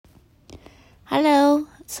Halo,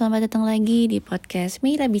 selamat datang lagi di podcast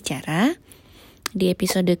Mira Bicara. Di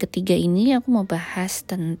episode ketiga ini aku mau bahas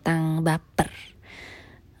tentang baper.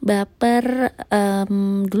 Baper,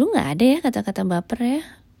 dulu gak ada ya kata-kata baper ya.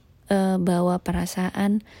 Bawa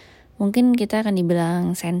perasaan, mungkin kita akan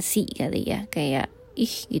dibilang sensi kali ya. Kayak,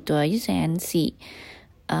 gitu aja sensi.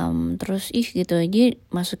 Terus gitu aja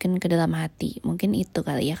masukin ke dalam hati. Mungkin itu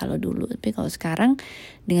kali ya kalau dulu. Tapi kalau sekarang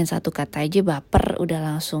dengan satu kata aja baper udah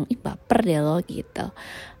langsung baper deh lo gitu.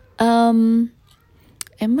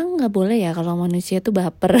 Emang gak boleh ya kalau manusia tuh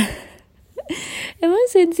baper? Emang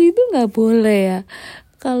sensi itu gak boleh ya?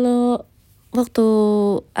 Kalau waktu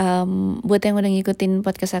buat yang udah ngikutin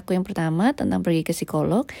podcast aku yang pertama tentang pergi ke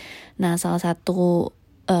psikolog, nah salah satu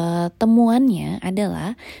temuannya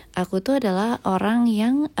adalah aku tuh adalah orang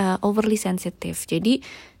yang overly sensitive. Jadi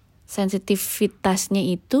sensitivitasnya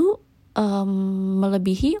itu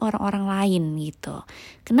melebihi orang-orang lain gitu.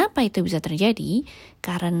 Kenapa itu bisa terjadi?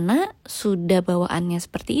 Karena sudah bawaannya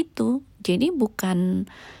seperti itu. Jadi bukan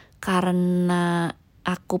karena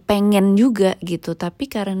aku pengen juga gitu, tapi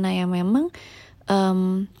karena ya memang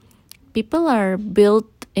people are built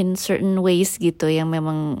in certain ways gitu, yang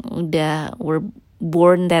memang udah we're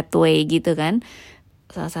born that way gitu kan.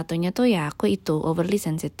 Salah satunya tuh ya aku itu overly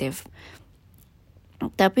sensitive.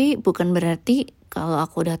 Tapi bukan berarti kalau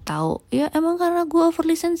aku udah tahu ya emang karena gue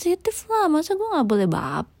overly sensitive lah, masa gue nggak boleh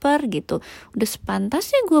baper gitu. Udah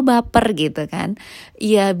sepantasnya gue baper gitu kan.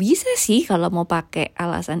 Ya bisa sih kalau mau pakai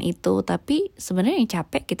alasan itu, tapi sebenarnya yang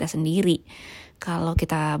capek kita sendiri kalau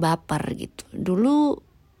kita baper gitu. Dulu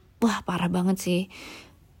wah parah banget sih.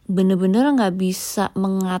 Bener-bener gak bisa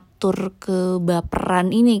mengatur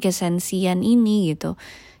kebaperan ini, kesensian ini gitu.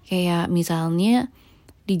 Kayak misalnya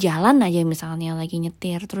di jalan aja, misalnya lagi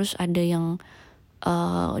nyetir, terus ada yang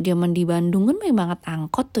zaman di Bandung kan banyak banget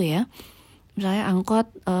angkot tuh ya. Misalnya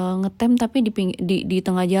angkot ngetem tapi di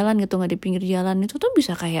tengah jalan gitu, gak di pinggir jalan, itu tuh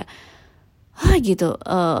bisa kayak gitu.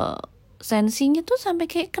 Sensinya tuh sampai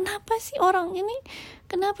kayak kenapa sih orang ini,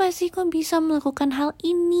 kenapa sih kok bisa melakukan hal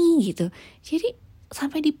ini gitu. Jadi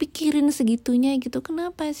sampai dipikirin segitunya gitu,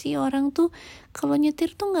 kenapa sih orang tuh kalau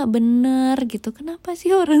nyetir tuh nggak bener gitu, kenapa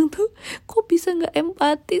sih orang tuh kok bisa nggak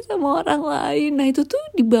empati sama orang lain. Nah itu tuh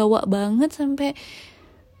dibawa banget sampai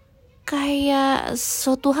kayak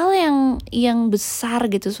suatu hal yang besar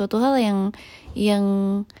gitu, suatu hal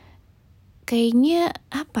yang kayaknya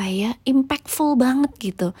apa ya, impactful banget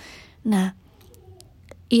gitu. Nah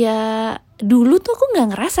ya dulu tuh aku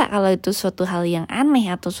gak ngerasa kalau itu suatu hal yang aneh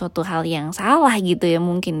atau suatu hal yang salah gitu ya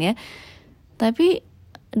mungkin ya. Tapi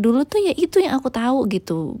dulu tuh ya itu yang aku tahu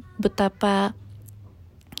gitu, betapa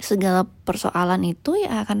segala persoalan itu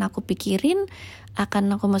ya akan aku pikirin,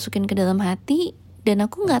 akan aku masukin ke dalam hati, dan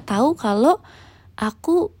aku gak tahu kalau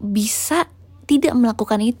aku bisa tidak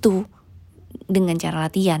melakukan itu dengan cara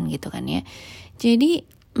latihan gitu kan ya. Jadi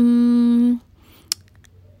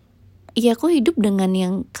ya aku hidup dengan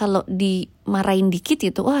yang kalau dimarahin dikit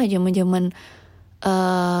gitu, wah zaman-zaman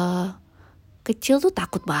kecil tuh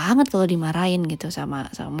takut banget kalau dimarahin gitu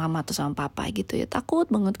sama mama atau sama papa gitu ya,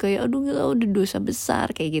 takut banget kayak aduh gila udah dosa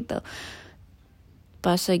besar kayak gitu.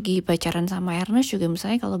 Pas lagi pacaran sama Ernest juga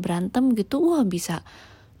misalnya kalau berantem gitu, wah bisa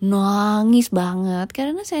nangis banget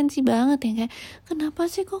karena sensi banget ya, kayak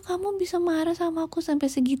kenapa sih kok kamu bisa marah sama aku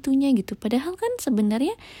sampai segitunya gitu. Padahal kan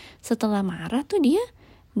sebenarnya setelah marah tuh dia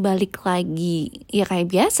balik lagi ya kayak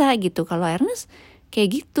biasa gitu. Kalau Ernest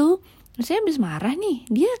kayak gitu, misalnya habis marah nih,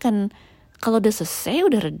 dia akan kalau udah selesai,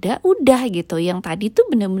 udah reda, udah gitu. Yang tadi tuh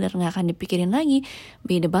benar-benar nggak akan dipikirin lagi.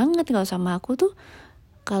 Beda banget kalau sama aku tuh,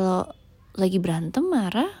 kalau lagi berantem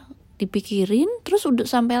marah dipikirin terus udah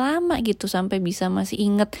sampai lama gitu, sampai bisa masih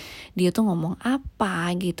inget dia tuh ngomong apa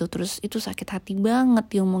gitu, terus itu sakit hati banget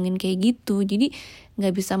diomongin kayak gitu. Jadi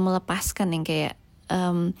nggak bisa melepaskan yang kayak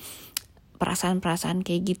perasaan-perasaan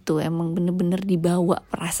kayak gitu. Emang bener-bener dibawa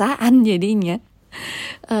perasaan jadinya.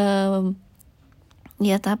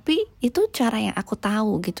 Ya tapi itu cara yang aku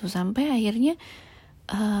tahu gitu, sampai akhirnya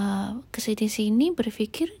kesini-sini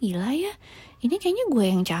berpikir gila ya, ini kayaknya gue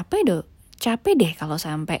yang capek deh kalau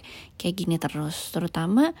sampai kayak gini terus.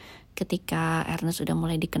 Terutama ketika Ernest udah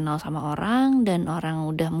mulai dikenal sama orang dan orang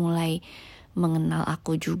udah mulai mengenal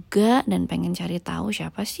aku juga dan pengen cari tahu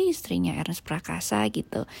siapa sih istrinya Ernest Prakasa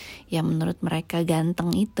gitu, yang menurut mereka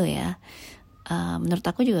ganteng itu ya. Menurut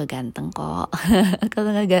aku juga ganteng kok. Kalau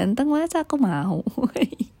nggak ganteng masa aku mau.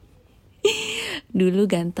 Dulu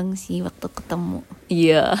ganteng sih waktu ketemu.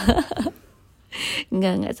 Iya.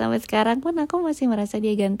 Nggak sampai sekarang pun aku masih merasa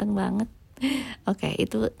dia ganteng banget. Oke,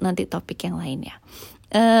 itu nanti topik yang lain ya.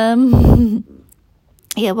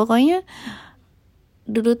 Ya pokoknya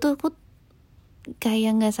dulu tuh aku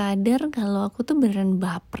kayak nggak sadar kalau aku tuh beneran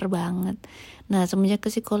baper banget. Nah semenjak ke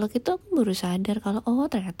psikolog itu aku baru sadar kalau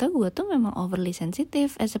ternyata gue tuh memang overly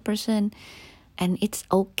sensitive as a person, and it's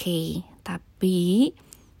okay. Tapi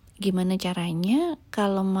gimana caranya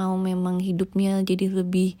kalau mau memang hidupnya jadi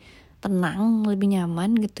lebih tenang, lebih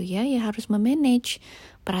nyaman gitu ya harus memanage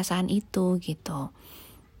perasaan itu gitu.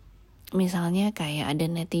 Misalnya kayak ada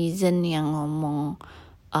netizen yang ngomong,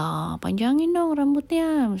 panjangin dong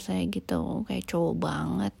rambutnya, misalnya gitu, kayak cowok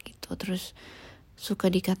banget gitu, terus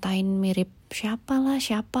suka dikatain mirip siapa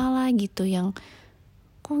lah gitu, yang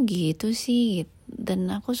kok gitu sih.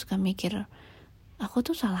 Dan aku suka mikir, aku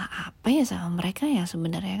tuh salah apa ya sama mereka ya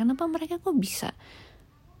sebenarnya, kenapa mereka kok bisa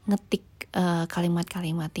ngetik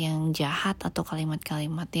kalimat-kalimat yang jahat atau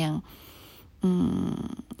kalimat-kalimat yang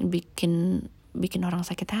bikin orang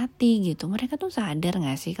sakit hati gitu. Mereka tuh sadar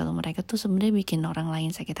gak sih kalau mereka tuh sebenarnya bikin orang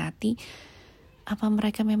lain sakit hati? Apa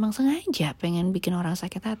mereka memang sengaja pengen bikin orang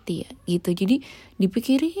sakit hati ya? Gitu. Jadi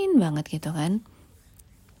dipikirin banget gitu kan.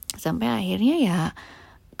 Sampai akhirnya ya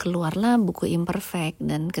keluarlah buku Imperfect.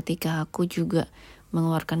 Dan ketika aku juga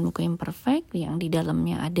mengeluarkan buku Imperfect yang di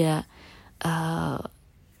dalamnya ada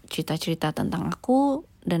cerita-cerita tentang aku,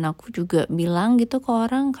 dan aku juga bilang gitu ke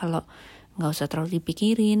orang kalau nggak usah terlalu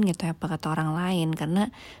dipikirin gitu apa kata orang lain,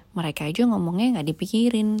 karena mereka aja ngomongnya nggak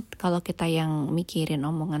dipikirin. Kalau kita yang mikirin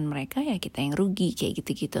omongan mereka ya kita yang rugi kayak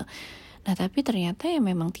gitu-gitu. Nah tapi ternyata ya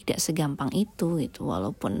memang tidak segampang itu gitu.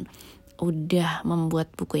 Walaupun udah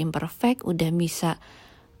membuat buku Imperfect, udah bisa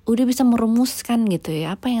merumuskan gitu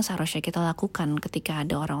ya apa yang seharusnya kita lakukan ketika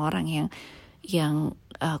ada orang-orang yang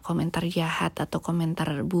komentar jahat atau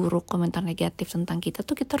komentar buruk, komentar negatif tentang kita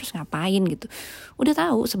tuh kita harus ngapain gitu. Udah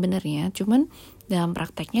tahu sebenarnya, cuman dalam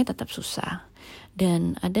prakteknya tetap susah.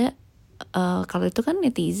 Dan ada kalau itu kan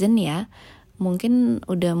netizen ya, mungkin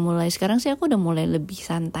udah mulai sekarang sih aku udah mulai lebih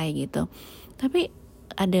santai gitu. Tapi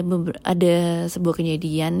ada sebuah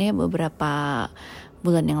kejadian ya beberapa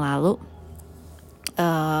bulan yang lalu.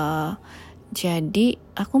 Jadi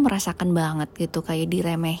aku merasakan banget gitu kayak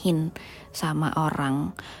diremehin sama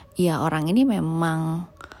orang. Ya orang ini memang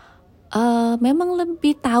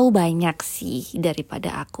lebih tahu banyak sih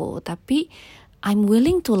daripada aku, tapi I'm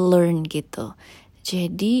willing to learn gitu.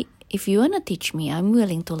 Jadi if you wanna teach me, I'm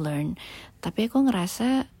willing to learn. Tapi aku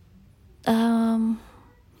ngerasa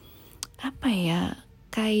apa ya,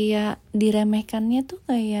 kayak diremehkannya tuh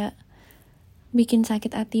kayak bikin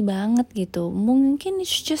sakit hati banget gitu. Mungkin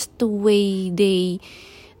it's just the way they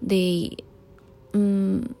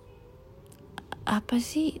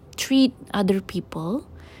treat other people.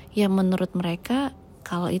 Ya menurut mereka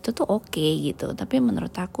kalau itu tuh okay gitu. Tapi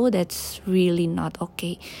menurut aku that's really not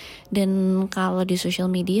okay. Dan kalau di social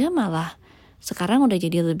media malah sekarang udah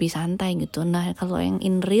jadi lebih santai gitu. Nah kalau yang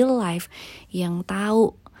in real life, yang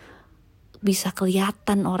tahu bisa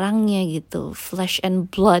kelihatan orangnya gitu, flesh and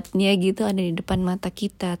bloodnya gitu ada di depan mata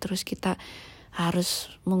kita, terus kita harus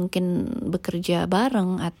mungkin bekerja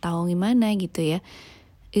bareng atau gimana gitu ya,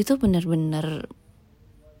 itu benar-benar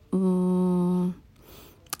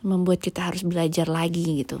membuat kita harus belajar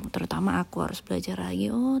lagi gitu. Terutama aku harus belajar lagi,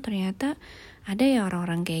 ternyata ada ya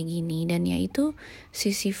orang-orang kayak gini. Dan ya itu si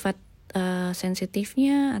sifat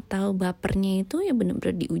sensitifnya atau bapernya itu ya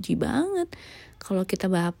benar-benar diuji banget. Kalau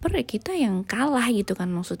kita baper ya kita yang kalah gitu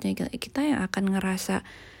kan, maksudnya kita yang akan ngerasa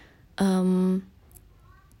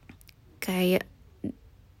kayak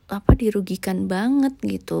dirugikan banget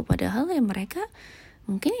gitu. Padahal ya mereka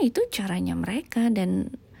mungkin itu caranya mereka,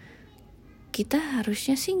 dan kita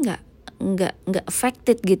harusnya sih nggak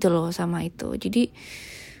affected gitu loh sama itu. Jadi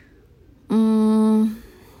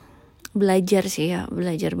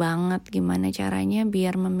belajar banget gimana caranya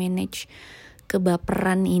biar memanage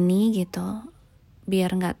kebaperan ini gitu,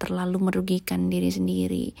 biar nggak terlalu merugikan diri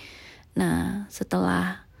sendiri. Nah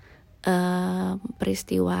setelah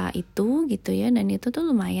peristiwa itu gitu ya, dan itu tuh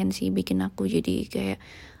lumayan sih bikin aku jadi kayak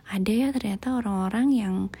ada ya ternyata orang-orang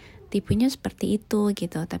yang tipenya seperti itu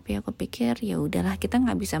gitu. Tapi aku pikir ya udahlah, kita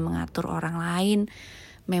nggak bisa mengatur orang lain.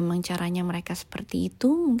 Memang caranya mereka seperti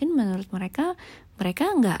itu, mungkin menurut mereka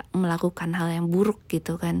nggak melakukan hal yang buruk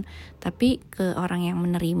gitu kan. Tapi ke orang yang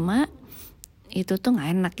menerima itu tuh nggak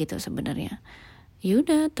enak gitu sebenarnya.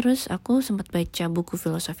 Yaudah, terus aku sempat baca buku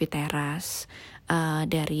Filosofi Teras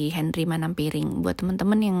dari Henry Manampiring. Buat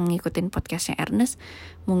teman-teman yang ngikutin podcastnya Ernest,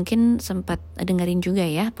 mungkin sempat dengerin juga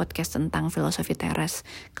ya podcast tentang Filosofi Teras.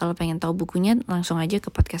 Kalau pengen tahu bukunya, langsung aja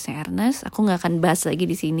ke podcastnya Ernest. Aku nggak akan bahas lagi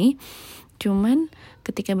di sini. Cuman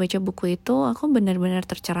ketika baca buku itu, aku benar-benar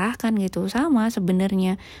tercerahkan gitu. Sama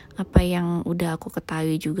sebenarnya apa yang udah aku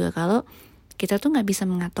ketahui juga, kalau kita tuh nggak bisa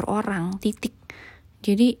mengatur orang, titik.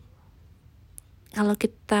 Jadi kalau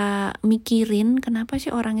kita mikirin kenapa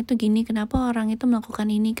sih orang itu gini, kenapa orang itu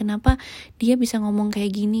melakukan ini, kenapa dia bisa ngomong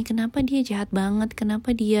kayak gini, kenapa dia jahat banget,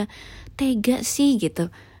 kenapa dia tega sih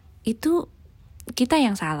gitu, itu kita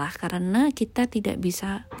yang salah, karena kita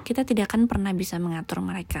tidak akan pernah bisa mengatur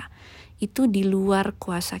mereka. Itu di luar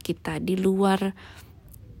kuasa kita, di luar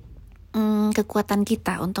kekuatan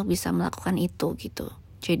kita untuk bisa melakukan itu gitu.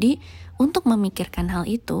 Jadi untuk memikirkan hal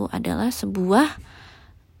itu adalah sebuah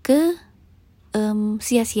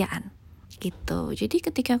sia-siaan gitu. Jadi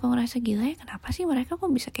ketika aku ngerasa gila ya, kenapa sih mereka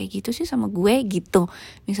kok bisa kayak gitu sih sama gue gitu,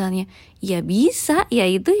 misalnya, ya bisa, ya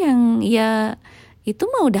itu itu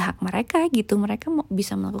mah udah hak mereka gitu. Mereka mau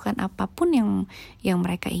bisa melakukan apapun yang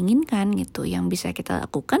mereka inginkan gitu. Yang bisa kita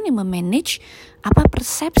lakukan yang memanage apa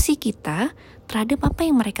persepsi kita terhadap apa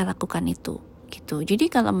yang mereka lakukan itu gitu.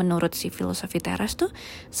 Jadi kalau menurut si filosofi teras tuh,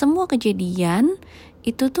 semua kejadian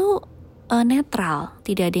itu tuh netral,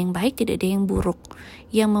 tidak ada yang baik, tidak ada yang buruk.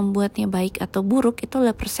 Yang membuatnya baik atau buruk itu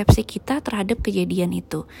adalah persepsi kita terhadap kejadian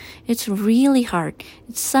itu. It's really hard.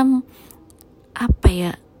 It's some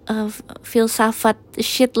filsafat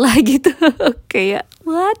shit lah gitu. Kayak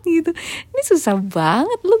what gitu, ini susah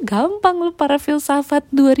banget, lu gampang lu para filsafat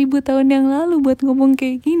 2000 tahun yang lalu buat ngomong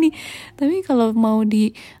kayak gini, tapi kalau mau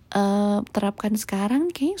terapkan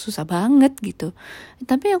sekarang kayaknya susah banget gitu.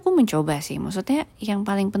 Tapi aku mencoba sih, maksudnya yang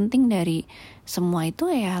paling penting dari semua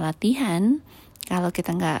itu ya latihan. Kalau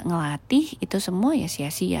kita nggak ngelatih itu semua ya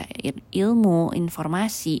sia-sia, ilmu,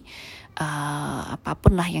 informasi,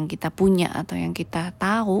 apapun lah yang kita punya atau yang kita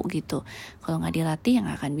tahu gitu. Kalau nggak dilatih ya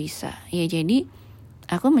nggak akan bisa. Ya jadi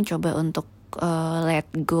aku mencoba untuk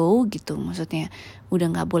let go gitu, maksudnya udah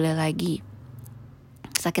nggak boleh lagi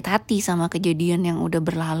sakit hati sama kejadian yang udah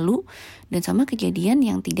berlalu dan sama kejadian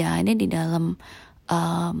yang tidak ada di dalam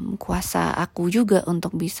kuasa aku juga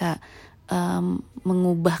untuk bisa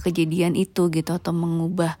mengubah kejadian itu gitu, atau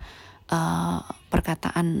mengubah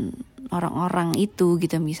perkataan orang-orang itu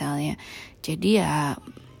gitu misalnya. Jadi ya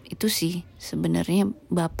itu sih sebenarnya,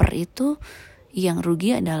 baper itu yang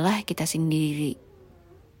rugi adalah kita sendiri.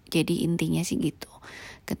 Jadi intinya sih gitu.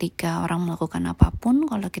 Ketika orang melakukan apapun,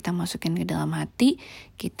 kalau kita masukin ke dalam hati,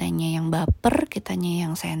 kitanya yang baper, kitanya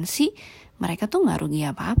yang sensi, mereka tuh gak rugi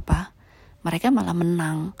apa-apa. Mereka malah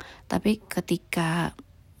menang. Tapi ketika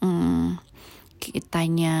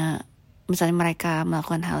kitanya, misalnya mereka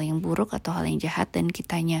melakukan hal yang buruk atau hal yang jahat, dan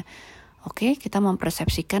kitanya kita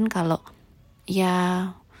mempersepsikan kalau ya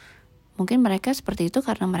mungkin mereka seperti itu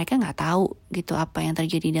karena mereka gak tahu gitu apa yang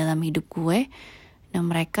terjadi dalam hidup gue. Dan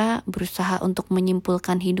mereka berusaha untuk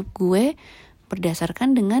menyimpulkan hidup gue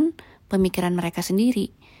berdasarkan dengan pemikiran mereka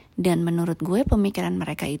sendiri. Dan menurut gue pemikiran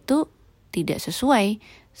mereka itu tidak sesuai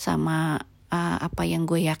sama apa yang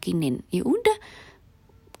gue yakinin. Ya udah,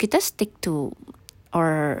 kita stick to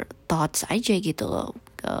our thoughts aja gitu loh.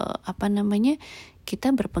 Kita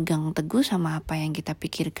berpegang teguh sama apa yang kita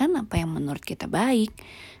pikirkan, apa yang menurut kita baik.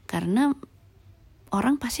 Karena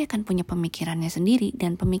orang pasti akan punya pemikirannya sendiri,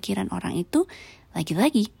 dan pemikiran orang itu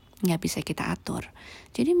lagi-lagi gak bisa kita atur.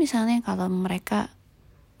 Jadi misalnya kalau mereka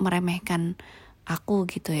meremehkan aku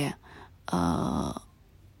gitu ya,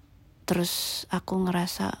 terus aku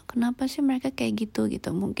ngerasa kenapa sih mereka kayak gitu,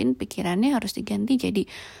 mungkin pikirannya harus diganti jadi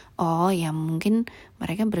ya mungkin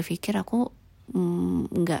mereka berpikir aku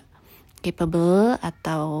gak capable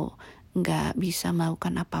atau gak bisa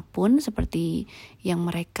melakukan apapun seperti yang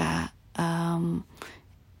mereka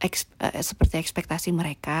seperti ekspektasi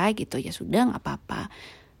mereka gitu. Ya sudah, nggak apa-apa.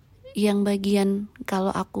 Yang bagian kalau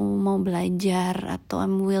aku mau belajar atau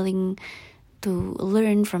I'm willing to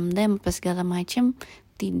learn from them apa segala macam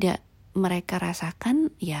tidak mereka rasakan,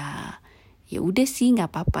 ya udah sih nggak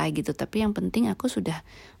apa-apa gitu. Tapi yang penting aku sudah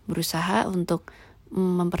berusaha untuk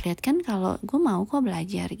memperlihatkan kalau gue mau kok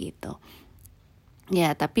belajar gitu.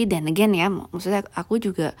 Ya tapi then again ya, maksudnya aku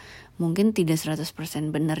juga mungkin tidak 100%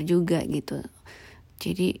 benar juga gitu.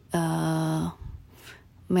 Jadi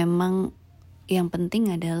memang yang penting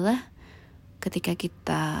adalah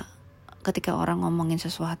ketika orang ngomongin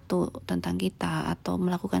sesuatu tentang kita atau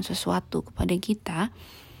melakukan sesuatu kepada kita,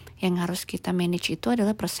 yang harus kita manage itu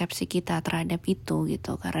adalah persepsi kita terhadap itu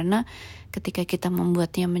gitu. Karena ketika kita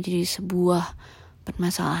membuatnya menjadi sebuah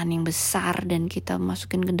permasalahan yang besar dan kita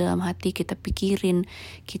masukin ke dalam hati, kita pikirin,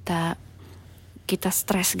 kita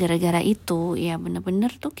stres gara-gara itu, ya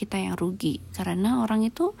benar-benar tuh kita yang rugi. Karena orang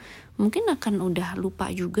itu mungkin akan udah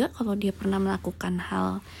lupa juga kalau dia pernah melakukan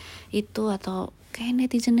hal itu. Atau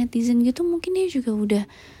kayak netizen gitu, mungkin dia juga udah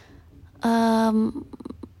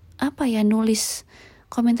nulis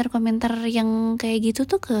komentar-komentar yang kayak gitu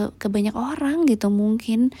tuh ke banyak orang gitu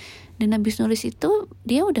mungkin. Dan habis nulis itu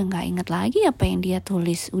dia udah nggak inget lagi apa yang dia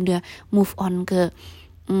tulis, udah move on ke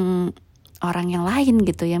orang yang lain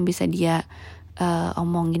gitu yang bisa dia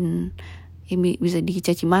omongin, bisa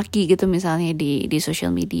dicaci maki gitu misalnya di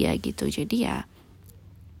sosial media gitu. Jadi ya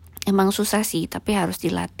emang susah sih, tapi harus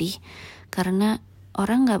dilatih karena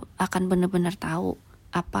orang nggak akan benar-benar tahu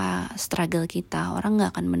apa struggle kita, orang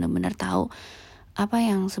nggak akan benar-benar tahu apa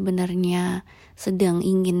yang sebenarnya sedang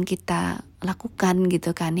ingin kita lakukan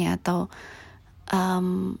gitu kan ya, atau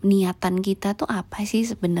niatan kita tuh apa sih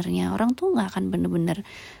sebenarnya. Orang tuh nggak akan benar-benar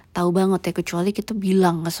tahu banget ya, kecuali kita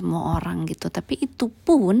bilang ke semua orang gitu. Tapi itu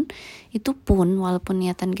pun walaupun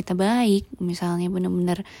niatan kita baik, misalnya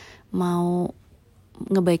benar-benar mau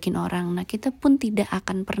ngebaikin orang, nah kita pun tidak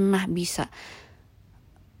akan pernah bisa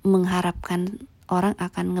mengharapkan orang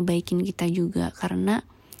akan ngebaikin kita juga, karena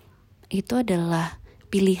itu adalah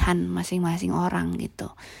pilihan masing-masing orang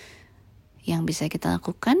gitu. Yang bisa kita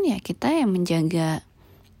lakukan ya kita yang menjaga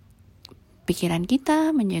pikiran kita,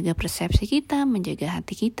 menjaga persepsi kita, menjaga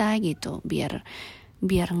hati kita gitu, biar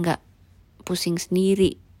nggak pusing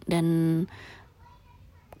sendiri. Dan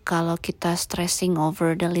kalau kita stressing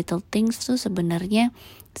over the little things tuh sebenarnya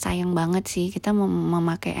sayang banget sih, kita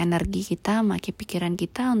memakai energi kita, memakai pikiran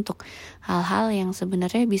kita untuk hal-hal yang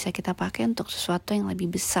sebenarnya bisa kita pakai untuk sesuatu yang lebih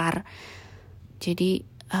besar. Jadi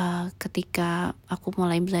ketika aku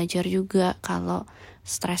mulai belajar juga kalau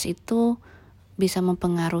stres itu bisa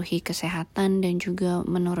mempengaruhi kesehatan dan juga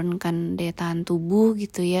menurunkan daya tahan tubuh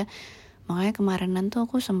gitu ya. Makanya kemarinan tuh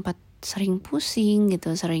aku sempat sering pusing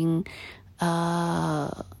gitu, sering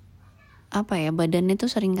badannya tuh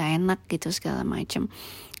sering gak enak gitu segala macam.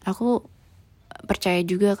 Aku percaya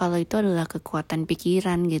juga kalau itu adalah kekuatan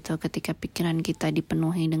pikiran gitu. Ketika pikiran kita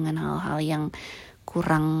dipenuhi dengan hal-hal yang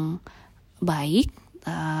kurang baik,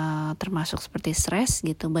 termasuk seperti stres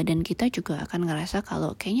gitu, badan kita juga akan ngerasa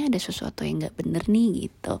kalau kayaknya ada sesuatu yang gak bener nih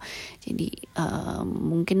gitu. Jadi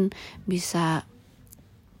mungkin bisa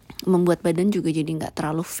membuat badan juga jadi gak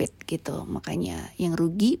terlalu fit gitu. Makanya yang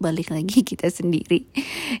rugi balik lagi kita sendiri.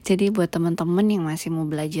 Jadi buat teman-teman yang masih mau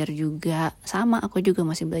belajar juga, sama aku juga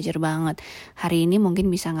masih belajar banget. Hari ini mungkin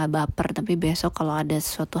bisa gak baper, tapi besok kalau ada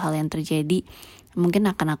sesuatu hal yang terjadi mungkin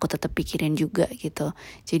akan aku tetap pikirin juga gitu.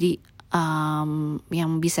 Jadi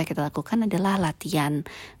yang bisa kita lakukan adalah latihan,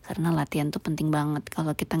 karena latihan tuh penting banget.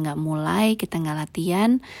 Kalau kita nggak mulai, kita nggak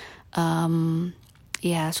latihan,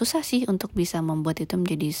 ya susah sih untuk bisa membuat itu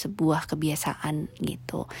menjadi sebuah kebiasaan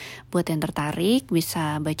gitu. Buat yang tertarik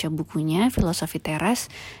bisa baca bukunya Filosofi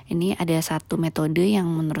Teras. Ini ada satu metode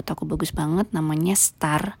yang menurut aku bagus banget, namanya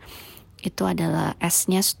STAR. Itu adalah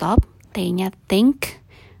S-nya stop, T-nya think,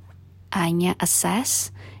 A-nya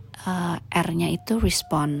assess, R-nya itu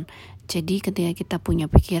respond. Jadi ketika kita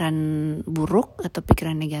punya pikiran buruk atau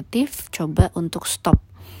pikiran negatif, coba untuk stop.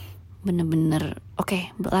 Bener-bener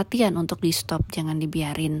latihan untuk di stop, jangan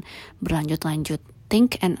dibiarin berlanjut-lanjut.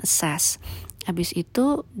 Think and assess. Habis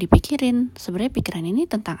itu dipikirin, sebenarnya pikiran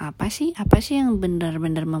ini tentang apa sih? Apa sih yang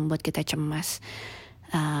benar-benar membuat kita cemas?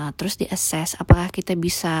 Terus di-assess, apakah kita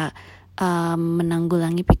bisa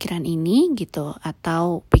menanggulangi pikiran ini gitu,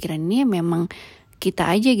 atau pikiran ini memang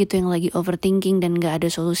kita aja gitu yang lagi overthinking dan gak ada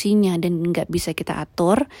solusinya dan gak bisa kita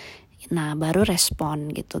atur. Nah baru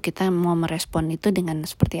respon gitu, kita mau merespon itu dengan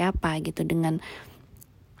seperti apa gitu, dengan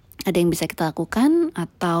ada yang bisa kita lakukan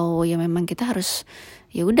atau ya memang kita harus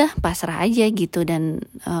ya udah pasrah aja gitu dan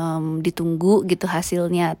ditunggu gitu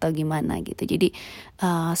hasilnya atau gimana gitu. Jadi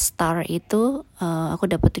STAR itu aku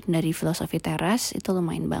dapetin dari Filosofi Teras, itu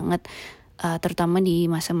lumayan banget, terutama di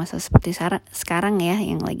masa-masa seperti sekarang ya,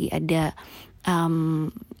 yang lagi ada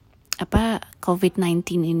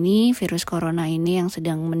COVID-19 ini, virus corona ini yang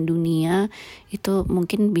sedang mendunia. Itu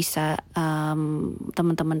mungkin bisa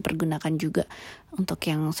teman-teman pergunakan juga untuk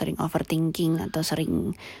yang sering overthinking atau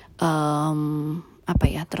sering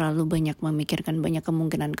terlalu banyak memikirkan banyak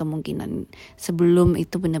kemungkinan sebelum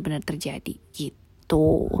itu benar-benar terjadi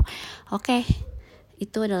gitu. Oke.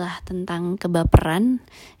 Itu adalah tentang kebaperan.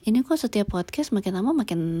 Ini kok setiap podcast makin lama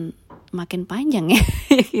makin panjang ya.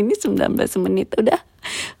 Ini 19 menit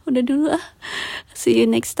udah dulu ah. See you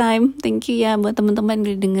next time. Thank you ya buat teman-teman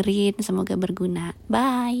yang dengerin. Semoga berguna.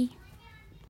 Bye.